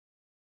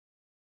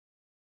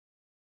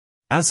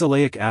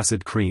Azelaic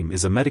Acid Cream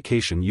is a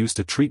medication used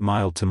to treat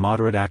mild to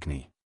moderate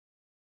acne.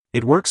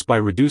 It works by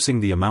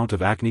reducing the amount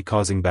of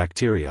acne-causing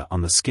bacteria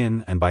on the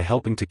skin and by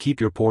helping to keep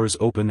your pores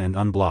open and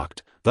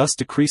unblocked, thus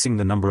decreasing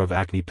the number of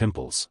acne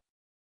pimples.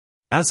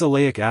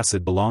 Azelaic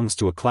acid belongs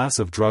to a class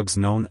of drugs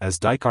known as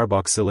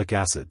dicarboxylic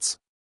acids.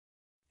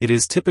 It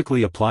is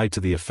typically applied to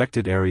the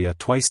affected area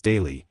twice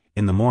daily,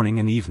 in the morning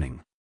and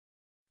evening.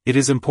 It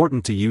is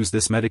important to use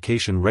this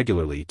medication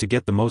regularly to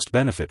get the most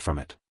benefit from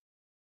it.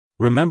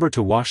 Remember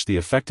to wash the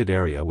affected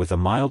area with a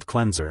mild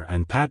cleanser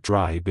and pat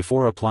dry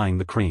before applying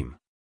the cream.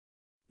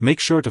 Make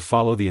sure to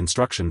follow the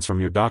instructions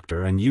from your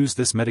doctor and use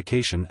this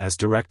medication as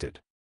directed.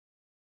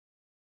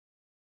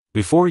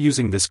 Before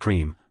using this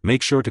cream,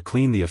 make sure to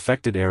clean the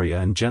affected area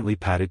and gently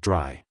pat it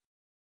dry.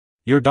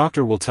 Your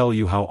doctor will tell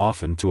you how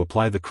often to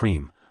apply the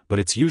cream, but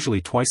it's usually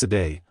twice a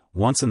day,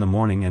 once in the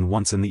morning and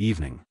once in the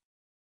evening.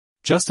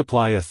 Just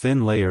apply a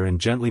thin layer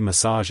and gently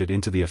massage it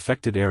into the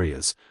affected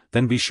areas,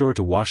 then be sure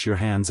to wash your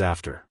hands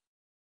after.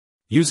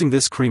 Using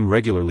this cream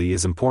regularly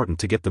is important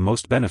to get the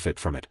most benefit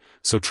from it,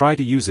 so try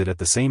to use it at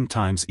the same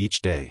times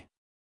each day.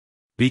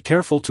 Be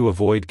careful to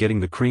avoid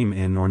getting the cream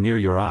in or near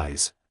your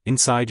eyes,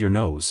 inside your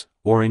nose,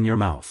 or in your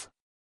mouth.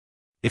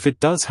 If it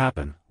does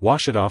happen,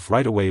 wash it off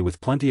right away with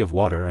plenty of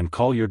water and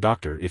call your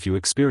doctor if you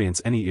experience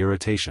any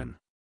irritation.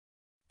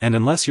 And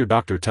unless your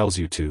doctor tells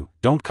you to,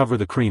 don't cover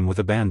the cream with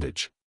a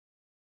bandage.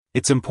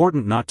 It's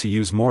important not to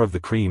use more of the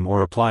cream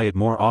or apply it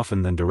more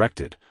often than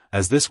directed,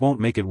 as this won't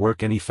make it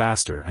work any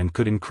faster and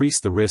could increase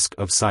the risk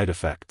of side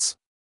effects.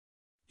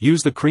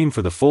 Use the cream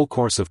for the full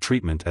course of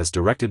treatment as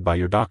directed by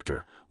your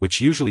doctor, which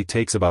usually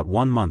takes about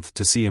 1 month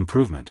to see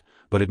improvement,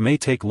 but it may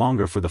take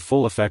longer for the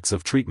full effects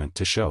of treatment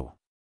to show.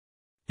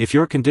 If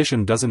your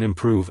condition doesn't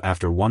improve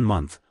after 1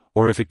 month,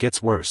 or if it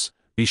gets worse,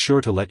 be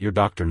sure to let your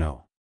doctor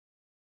know.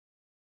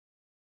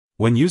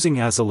 When using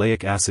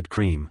azelaic acid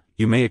cream,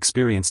 you may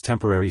experience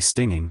temporary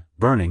stinging,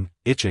 burning,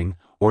 itching,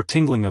 or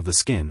tingling of the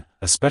skin,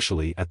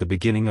 especially at the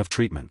beginning of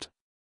treatment.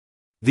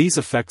 These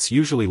effects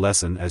usually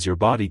lessen as your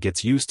body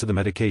gets used to the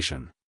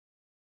medication.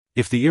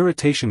 If the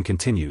irritation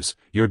continues,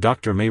 your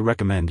doctor may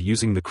recommend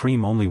using the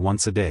cream only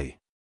once a day.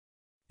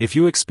 If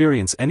you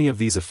experience any of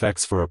these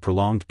effects for a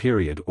prolonged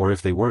period or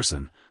if they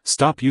worsen,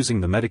 stop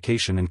using the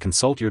medication and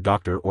consult your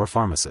doctor or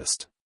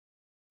pharmacist.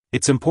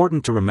 It's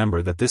important to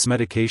remember that this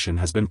medication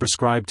has been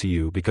prescribed to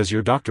you because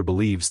your doctor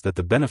believes that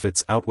the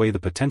benefits outweigh the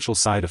potential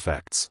side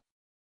effects.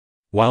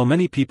 While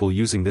many people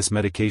using this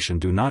medication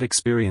do not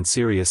experience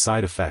serious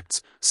side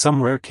effects,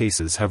 some rare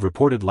cases have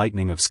reported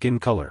lightening of skin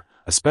color,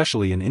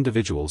 especially in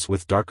individuals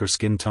with darker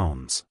skin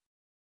tones.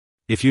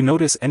 If you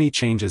notice any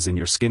changes in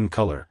your skin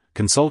color,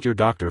 consult your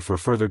doctor for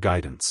further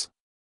guidance.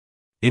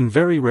 In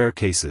very rare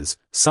cases,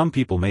 some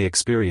people may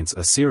experience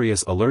a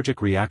serious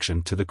allergic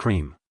reaction to the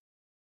cream.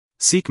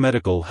 Seek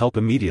medical help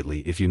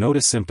immediately if you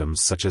notice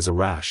symptoms such as a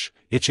rash,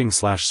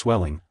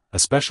 itching/swelling,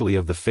 especially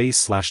of the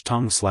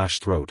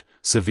face/tongue/throat,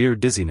 severe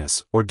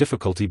dizziness, or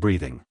difficulty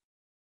breathing.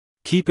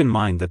 Keep in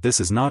mind that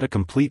this is not a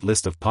complete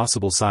list of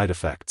possible side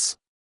effects.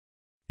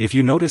 If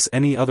you notice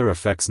any other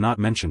effects not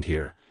mentioned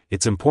here,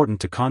 it's important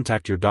to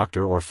contact your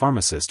doctor or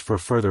pharmacist for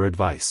further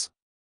advice.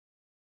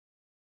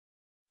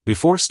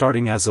 Before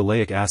starting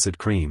azelaic acid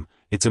cream,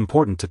 it's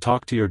important to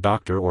talk to your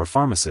doctor or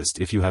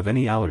pharmacist if you have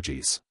any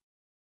allergies.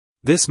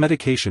 This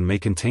medication may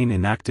contain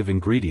inactive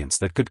ingredients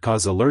that could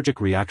cause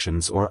allergic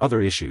reactions or other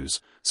issues,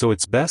 so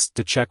it's best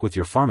to check with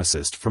your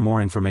pharmacist for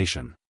more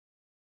information.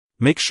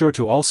 Make sure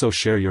to also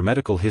share your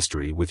medical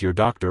history with your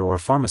doctor or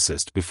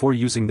pharmacist before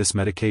using this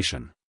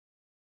medication.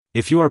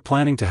 If you are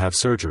planning to have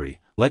surgery,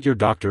 let your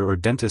doctor or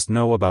dentist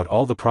know about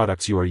all the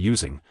products you are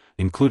using,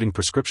 including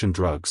prescription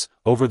drugs,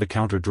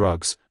 over-the-counter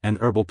drugs, and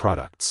herbal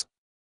products.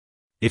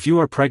 If you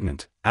are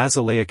pregnant,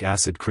 azelaic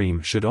acid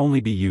cream should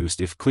only be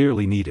used if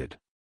clearly needed.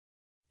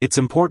 It's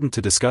important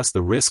to discuss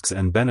the risks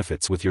and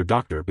benefits with your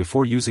doctor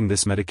before using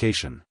this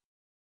medication.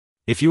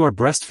 If you are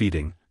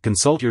breastfeeding,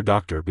 consult your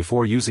doctor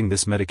before using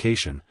this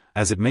medication,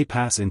 as it may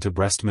pass into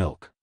breast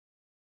milk.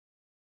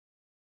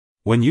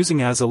 When using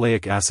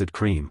azelaic acid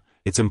cream,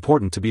 it's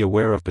important to be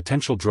aware of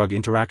potential drug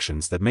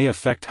interactions that may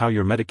affect how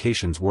your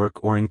medications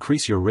work or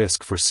increase your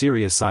risk for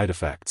serious side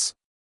effects.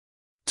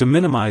 To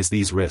minimize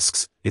these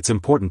risks, it's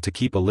important to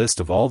keep a list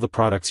of all the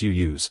products you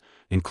use,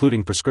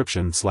 including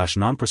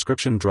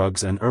prescription/non-prescription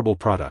drugs and herbal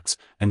products,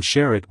 and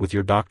share it with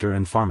your doctor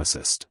and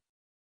pharmacist.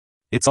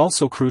 It's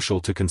also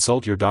crucial to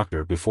consult your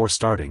doctor before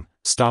starting,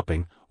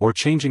 stopping, or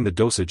changing the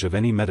dosage of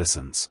any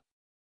medicines.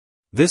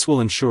 This will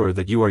ensure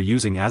that you are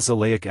using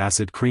azelaic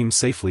acid cream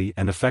safely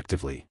and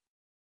effectively.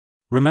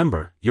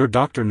 Remember, your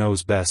doctor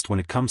knows best when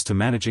it comes to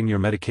managing your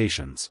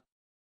medications.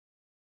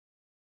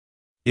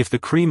 If the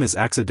cream is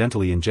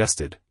accidentally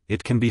ingested,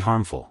 it can be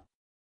harmful.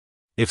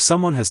 If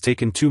someone has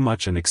taken too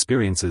much and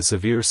experiences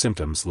severe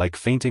symptoms like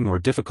fainting or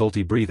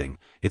difficulty breathing,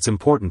 it's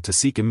important to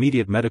seek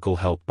immediate medical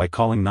help by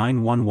calling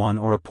 911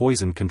 or a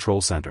poison control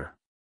center.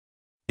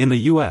 In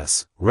the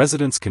U.S.,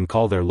 residents can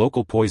call their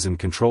local poison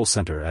control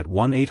center at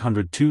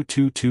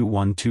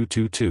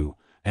 1-800-222-1222,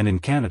 and in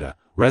Canada,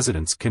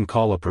 residents can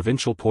call a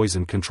provincial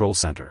poison control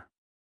center.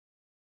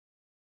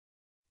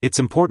 It's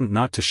important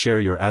not to share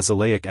your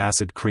azelaic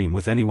acid cream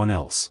with anyone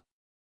else.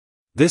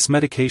 This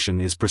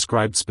medication is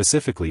prescribed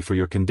specifically for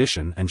your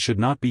condition and should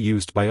not be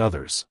used by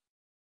others.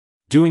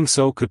 Doing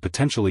so could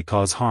potentially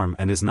cause harm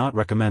and is not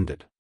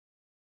recommended.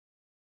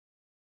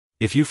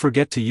 If you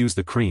forget to use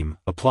the cream,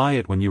 apply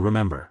it when you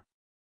remember.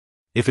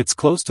 If it's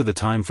close to the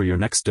time for your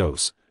next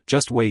dose,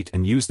 just wait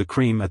and use the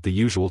cream at the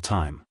usual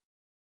time.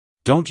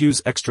 Don't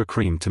use extra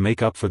cream to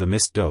make up for the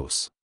missed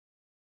dose.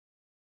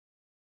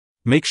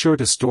 Make sure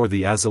to store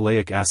the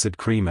azelaic acid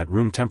cream at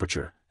room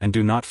temperature, and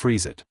do not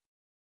freeze it.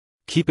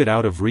 Keep it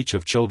out of reach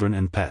of children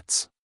and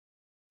pets.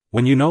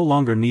 When you no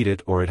longer need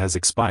it or it has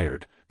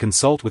expired,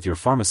 consult with your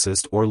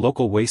pharmacist or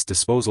local waste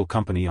disposal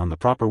company on the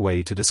proper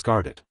way to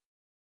discard it.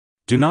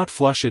 Do not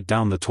flush it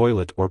down the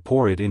toilet or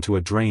pour it into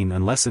a drain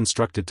unless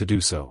instructed to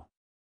do so.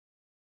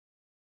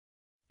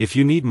 If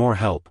you need more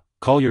help,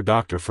 call your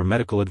doctor for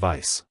medical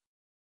advice.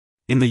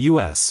 In the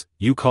US,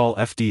 you call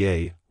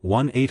FDA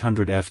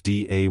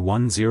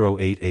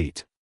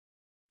 1-800-FDA-1088.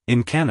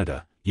 In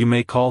Canada, you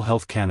may call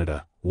Health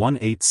Canada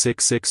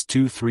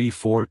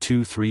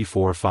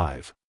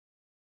 1-866-234-2345.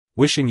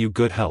 Wishing you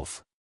good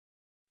health.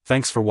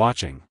 Thanks for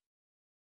watching.